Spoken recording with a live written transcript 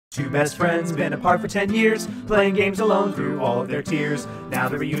Two best friends been apart for 10 years, playing games alone through all of their tears. Now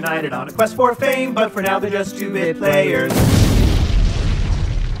they're reunited on a quest for fame, but for now they're just 2-bit players.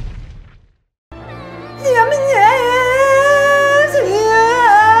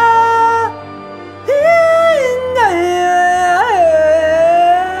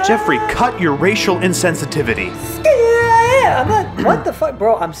 Jeffrey, cut your racial insensitivity. What the fuck?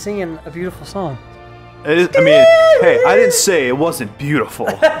 Bro, I'm singing a beautiful song. I mean, hey, I didn't say it wasn't beautiful.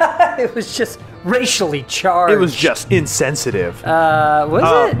 It was just racially charged. It was just insensitive.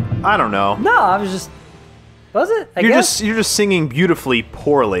 Was it? I don't know. No, I was just... Was it? I guess? You're just singing beautifully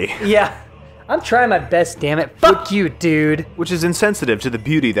poorly. Yeah. I'm trying my best, damn it. Fuck you, dude. Which is insensitive to the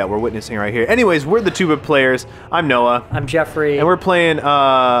beauty that we're witnessing right here. Anyways, we're the 2-bit players. I'm Noah. I'm Jeffrey. And we're playing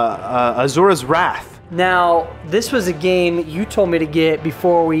Asura's Wrath. Now, this was a game you told me to get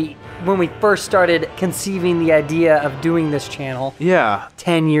when we first started conceiving the idea of doing this channel. Yeah.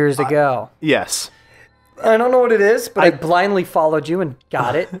 10 years ago. Yes. I don't know what it is, but I blindly followed you and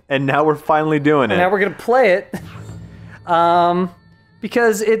got it. And now we're finally doing it. And now we're going to play it.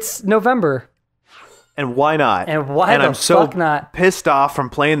 Because it's November. And why not? And why the fuck not? I'm so pissed off from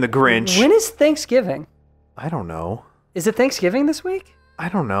playing the Grinch. When is Thanksgiving? I don't know. Is it Thanksgiving this week? I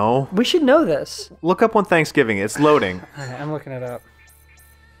don't know. We should know this. Look up when Thanksgiving is. It's loading. Alright, I'm looking it up.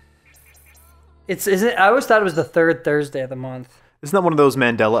 I always thought it was the third Thursday of the month. Isn't that one of those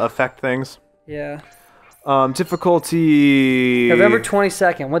Mandela effect things? Yeah. Difficulty... November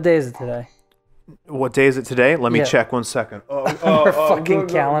 22nd. What day is it today? What day is it today? Let me check 1 second. Our fucking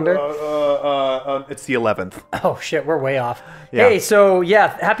calendar. It's the 11th. Oh shit, we're way off. Yeah. Hey, so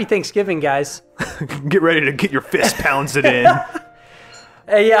yeah, happy Thanksgiving, guys. Get ready to get your fist pounded in.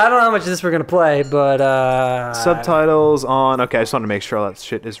 Hey, yeah, I don't know how much of this we're gonna play, but subtitles on. Okay, I just want to make sure all that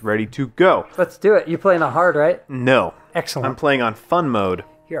shit is ready to go. Let's do it. You're playing on hard, right? No. Excellent. I'm playing on fun mode.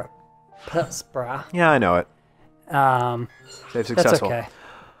 You're a puss, brah. Yeah, I know it. Save successful. That's okay.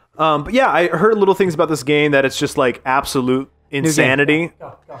 But yeah, I heard little things about this game that it's just like absolute insanity.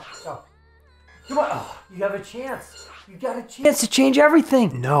 Go. Come on. Oh, you have a chance. You got a chance to change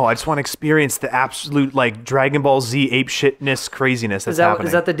everything. No, I just want to experience the absolute like Dragon Ball Z ape shitness craziness that's happening.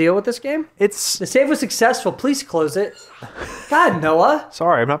 Is that the deal with this game? The save was successful. Please close it. God, Noah.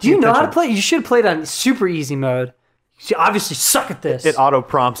 Sorry, I'm not. Do you know how to play? You should have played on super easy mode. You obviously suck at this. It auto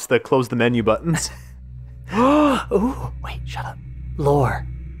prompts the close the menu buttons. Ooh, wait, shut up. Lore.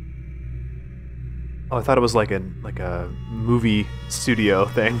 Oh, I thought it was like a movie studio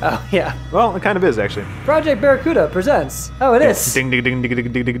thing. Oh yeah. Well, it kind of is actually. Project Barracuda presents. Oh, it is. Ding ding ding ding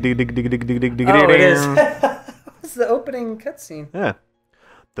ding ding ding ding ding ding ding ding. Oh, it is. It's the opening cutscene. Yeah.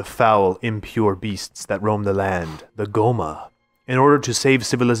 The foul, impure beasts that roam the land, the Gohma. In order to save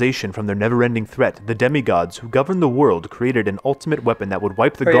civilization from their never-ending threat, the demigods who govern the world created an ultimate weapon that would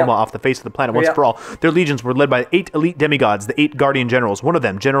wipe the Gohma off the face of the planet once for all. Their legions were led by 8 elite demigods, the 8 guardian generals. One of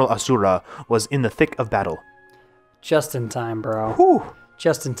them, General Asura, was in the thick of battle. Just in time, bro. Whew.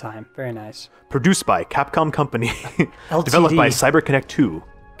 Just in time. Very nice. Produced by Capcom Company. Developed by CyberConnect 2.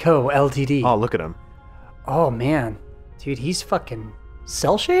 Co. Ltd. Oh, look at him. Oh, man. Dude, he's fucking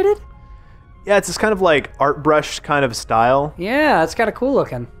cel-shaded? Yeah, it's this kind of like art brush kind of style. Yeah, it's kind of cool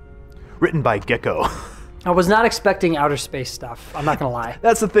looking. Written by Gecko. I was not expecting outer space stuff. I'm not gonna lie.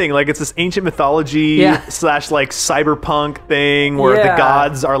 That's the thing. Like, it's this ancient mythology slash like cyberpunk thing where the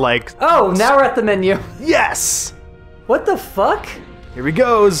gods are like. Oh, now we're at the menu. Yes. What the fuck? Here he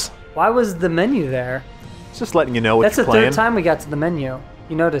goes. Why was the menu there? It's just letting you know what you're playing. That's the third time we got to the menu.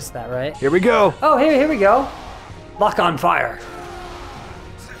 You noticed that, right? Here we go. Oh, here we go. Lock on fire.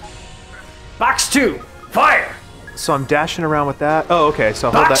 Box 2, fire! So I'm dashing around with that. Oh, okay, so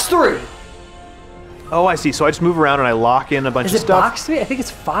hold that. Box 3! Oh, I see. So I just move around and I lock in a bunch of stuff. Is it Box 3? I think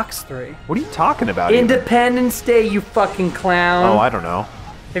it's Fox 3. What are you talking about? Independence Day, you fucking clown. Oh, I don't know.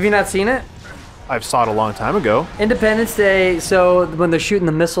 Have you not seen it? I've saw it a long time ago. Independence Day, so when they're shooting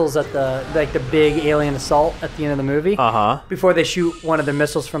the missiles at the big alien assault at the end of the movie. Uh-huh. Before they shoot one of the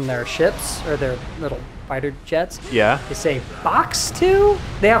missiles from their ships, or their little fighter jets. Yeah. They say Box 2?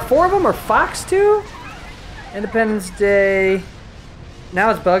 They have 4 of them, or Fox 2? Independence Day. Now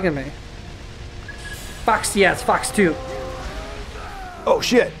it's bugging me. Fox, yeah, it's Fox 2. Oh,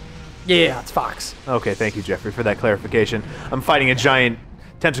 shit. Yeah, it's Fox. Okay, thank you, Jeffrey, for that clarification. I'm fighting a giant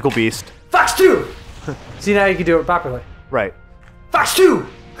tentacle beast. Fox 2! See, now you can do it properly. Right. Fox 2!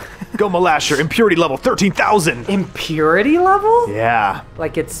 Gohma Lasher, impurity level 13,000. Impurity level? Yeah.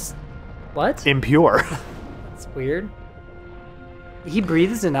 Like it's... What? Impure. That's weird. He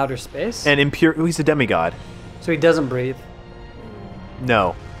breathes in outer space? And impure... He's a demigod. So he doesn't breathe?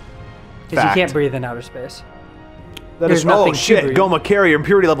 No. Because you can't breathe in outer space. That is, oh shit, Gohma carrier,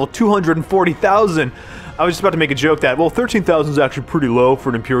 impurity level 240,000. I was just about to make a joke that, well, 13,000 is actually pretty low for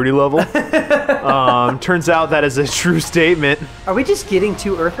an impurity level. Turns out that is a true statement. Are we just getting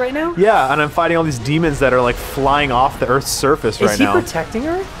to Earth right now? Yeah, and I'm fighting all these demons that are like flying off the Earth's surface right now. Is he protecting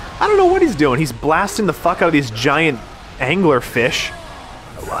Earth? I don't know what he's doing. He's blasting the fuck out of these giant angler fish.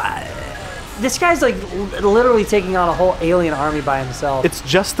 What? This guy's like literally taking on a whole alien army by himself. It's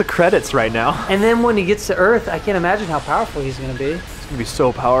just the credits right now. And then when he gets to Earth, I can't imagine how powerful he's gonna be. It's gonna be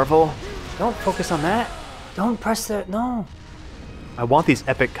so powerful. Don't focus on that. Don't press that. No. I want these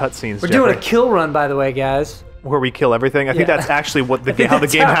epic cutscenes. We're doing a kill run, by the way, guys. Where we kill everything. I think that's actually what the how the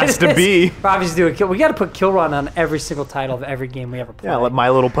game how has to be. We're obviously doing a kill. We got to put kill run on every single title of every game we ever play. Yeah, like My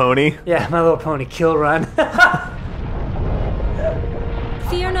Little Pony. Yeah, My Little Pony kill run.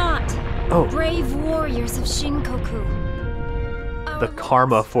 Fear not, oh. brave warriors of Shinkoku. The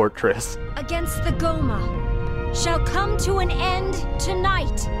Karma Fortress. Against the Gohma shall come to an end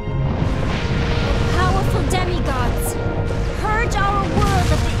tonight. The powerful demigods purge our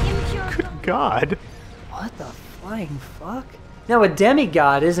world of the impure. Good God. What the flying fuck? No, a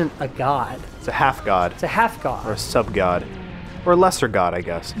demigod isn't a god. It's a half god. It's a half god. Or a sub god. Or a lesser god, I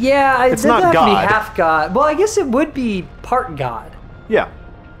guess. Yeah, it's not doesn't have to God. be half god. Well, I guess it would be part god Yeah.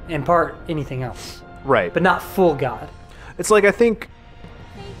 and part anything else, Right. but not full god. It's like, I think,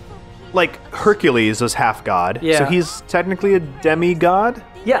 like, Hercules was half god. Yeah. So he's technically a demigod?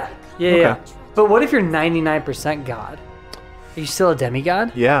 Yeah, yeah, Okay. yeah. But what if you're 99% god? Are you still a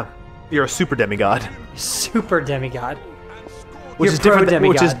demigod? Yeah. You're a super demigod. Super demigod. Which You're is different than,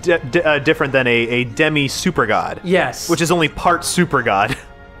 which is pro-demigod. different than a demi super god. Yes. Which is only part super god.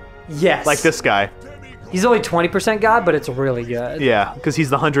 yes. Like this guy. He's only 20% god, but it's really good. Yeah, because he's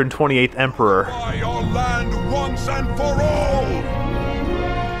the 128th emperor. Buy your land once and for all!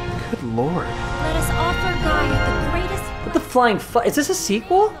 Good lord. Let us offer Gaia the greatest. What the flying fuck? Is this a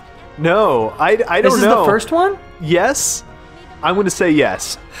sequel? No, I don't know. This is the first one? Yes. I'm going to say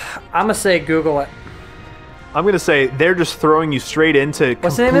yes. I'm gonna say Google it. I'm going to say they're just throwing you straight into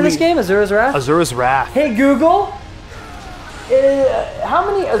What's the name of this game? Azura's Wrath? Azura's Wrath. Hey Google, how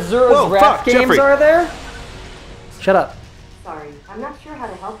many Azura's Whoa, Wrath fuck, games Jeffrey. are there? Shut up. Sorry, I'm not sure how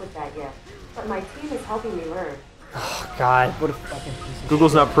to help with that yet, but my team is helping me learn. Oh God, what a fucking piece of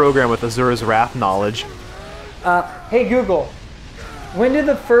Google's not programmed with Azura's Wrath knowledge. shit. Hey Google, when did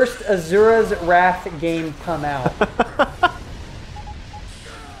the first Azura's Wrath game come out?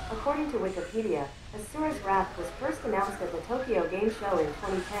 According to Wikipedia, Asura's Wrath was first announced at the Tokyo Game Show in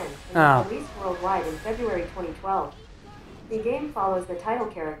 2010 and Oh. was released worldwide in February 2012. The game follows the title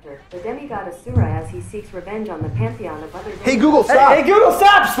character, the demigod Asura, as he seeks revenge on the pantheon of other demigods. Hey Google, stop! Hey Google,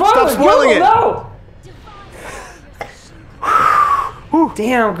 stop! Stop spoiling Google, it! No!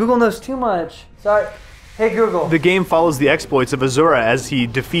 Damn, Google knows too much. Sorry. Hey Google. The game follows the exploits of Azura as he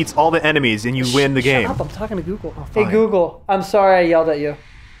defeats all the enemies and you win the game. Shut up, I'm talking to Google. fine. Hey Google, I'm sorry I yelled at you.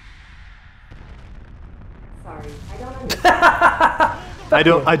 Sorry, I don't understand. I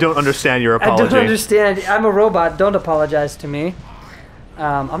don't understand your I apology. don't understand. I'm a robot. Don't apologize to me.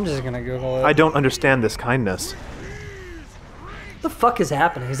 I'm just gonna Google it. I don't understand this kindness. What the fuck is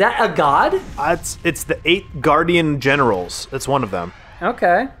happening? Is that a god? It's the 8 Guardian Generals. It's one of them.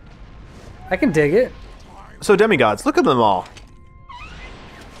 Okay. I can dig it. So demigods, look at them all.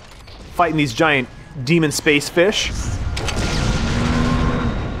 Fighting these giant demon space fish.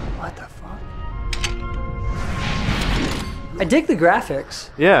 What the fuck? I dig the graphics.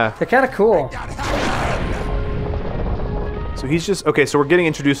 Yeah. They're kind of cool. So he's just okay. So we're getting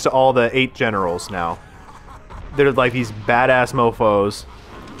introduced to all the 8 generals now. They're like these badass mofo's.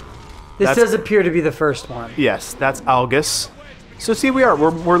 This does appear to be the first one. Yes, that's Algus. So see, we're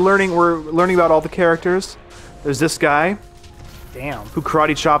learning about all the characters. There's this guy Damn. who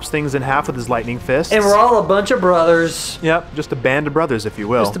karate chops things in half with his lightning fist. And we're all a bunch of brothers. Yep, just a band of brothers, if you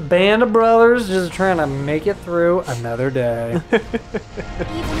will. Just a band of brothers just trying to make it through another day. Even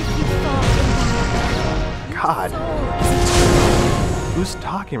if you fall in God, battle, who's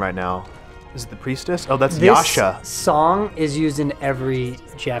talking right now? Is it the priestess? Oh, that's This Yasha. song is used in every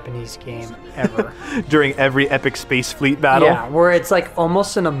Japanese game ever. During every epic space fleet battle. Yeah, where it's like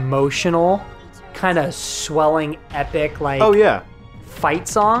almost an emotional, kind of swelling, epic, like Oh yeah. fight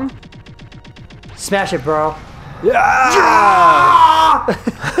song. Smash it, bro. Yeah!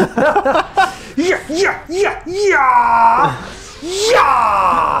 Yeah, yeah, yeah, yeah,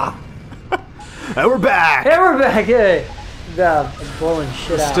 yeah. And we're back. Hey, we're back. Hey, blowing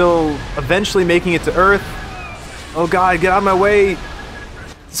shit out. Still eventually making it to Earth. Oh God, get out of my way.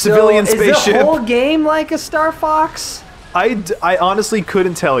 Civilian so spaceship. Is the whole game like a Star Fox? I honestly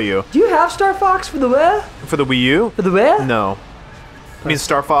couldn't tell you. Do you have Star Fox for the Wii? For the Wii U? For the Wii? No. I mean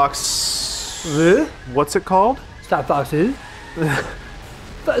Star Fox... What's it called? Star Fox who?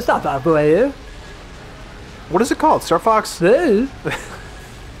 Star Fox who? What is it called? Star Fox? Who?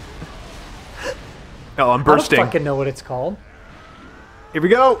 Oh, I'm bursting. I don't fucking know what it's called. Here we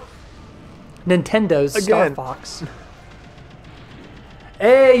go. Nintendo's Star Again. Fox.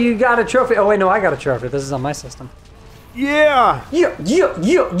 Hey, you got a trophy. Oh, wait, no, I got a trophy. This is on my system. Yeah. Yeah, boy.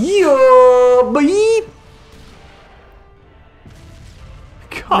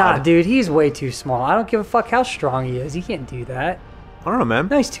 God. Nah, dude, he's way too small. I don't give a fuck how strong he is. He can't do that. I don't know, man.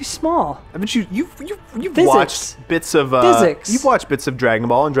 No, he's too small. Haven't you've Physics. watched bits of Physics. You've watched bits of Dragon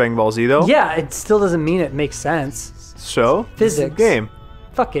Ball and Dragon Ball Z though. Yeah, it still doesn't mean it makes sense. So Physics. game.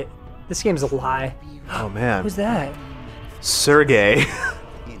 Fuck it. This game's a lie. Oh man. Who's that? Sergey.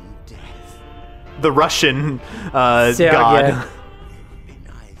 The Russian Sergey. god.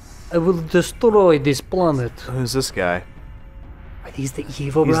 I will destroy this planet. Who's this guy? Are these the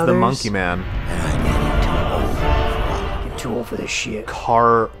evil He's brothers? the monkey man. Get too old for this shit.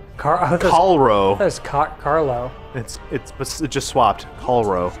 Kalro. That's Carlo. It just swapped.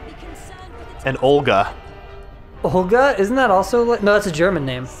 Kalro. And Olga. Olga? Isn't that also like... No, that's a German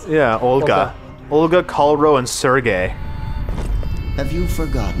name. Yeah, Olga. Olga, Kalro, and Sergey. Have you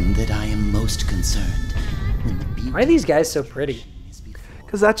forgotten that I am most concerned when the beauty... Why are these guys so pretty?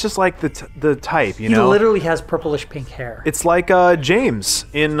 Because that's just like the type, you He know? literally has purplish pink hair. It's like James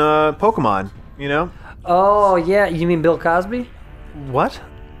in Pokemon, you know? Oh, yeah. You mean Bill Cosby? What?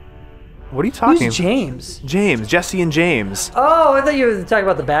 What are you talking Who's James? James, Jesse and James. Oh, I thought you were talking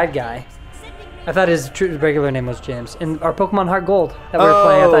about the bad guy. I thought his regular name was James. In our Pokemon Heart Gold that we were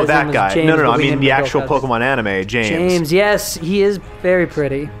playing, I thought his that name was guy. James. No, but I we mean named the him Bill actual Cosby. Pokemon anime, James. James, yes, he is very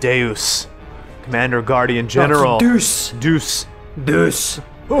pretty. Deus. Commander Guardian General. Deuce. Deuce. Deuce.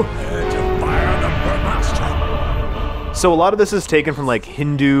 So a lot of this is taken from like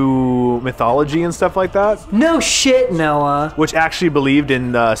Hindu mythology and stuff like that, No shit, Noah. which actually believed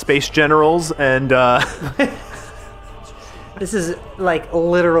in space generals and This is like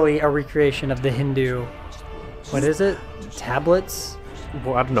literally a recreation of the Hindu. What is it? Tablets?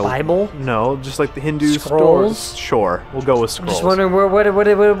 well, I don't know. Bible? No, just like the Hindu Scrolls? stories. Sure, we'll go with I'm scrolls. just wondering what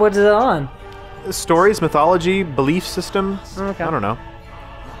is it on? Stories, mythology, belief system. Okay. I don't know.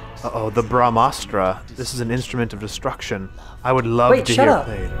 Uh-oh, the Brahmastra. This is an instrument of destruction. I would love Wait, to shut hear up.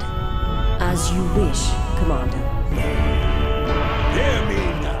 played. As you wish, Commander. Hear me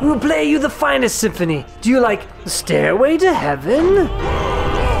now. We will play you the finest symphony. Do you like the Stairway to Heaven?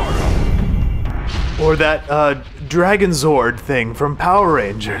 Or that Dragon Zord thing from Power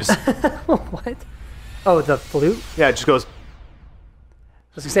Rangers. What? Oh, the flute? Yeah, it just goes.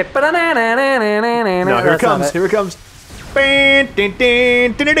 I was gonna say. No, No, here it comes. Here it comes.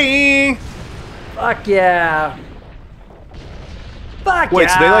 Fuck yeah. Fuck Wait,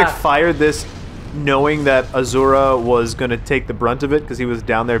 yeah. so they like fired this knowing that Asura was gonna take the brunt of it because he was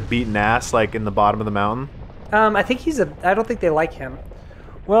down there beating ass like in the bottom of the mountain? I think I don't think they like him.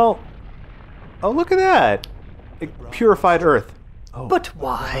 Well, oh look at that. Purified earth. But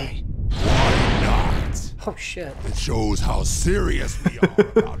why? Not. Oh shit. It shows how serious we are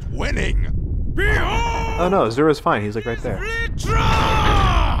about winning. Behold! Oh no, Asura's fine. He's like right there.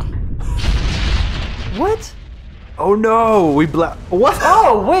 Vitra! What? Oh no, what?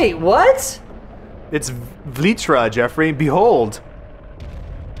 Oh wait, what? It's Vlitra, Jeffrey. Behold.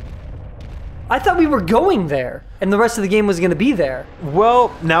 I thought we were going there, and the rest of the game was gonna be there.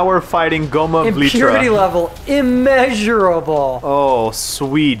 Well, now we're fighting Gohma Impurity Vlitra. level immeasurable. Oh,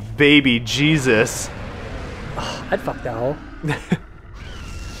 sweet baby Jesus. I'd fuck that hole.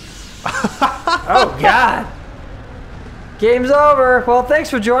 Oh god. Game's over. Well, thanks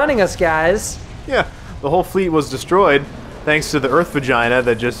for joining us, guys. Yeah, the whole fleet was destroyed thanks to the Earth vagina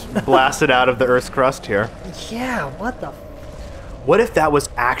that just blasted out of the Earth's crust here. Yeah, what the? What if that was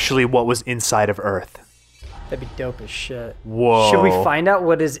actually what was inside of Earth? That'd be dope as shit. Whoa. Should we find out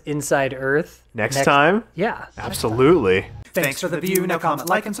what is inside Earth Next time? Yeah. Absolutely. Thanks for the view. Now comment,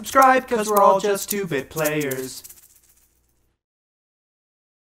 like, and subscribe, because we're all just 2-bit players.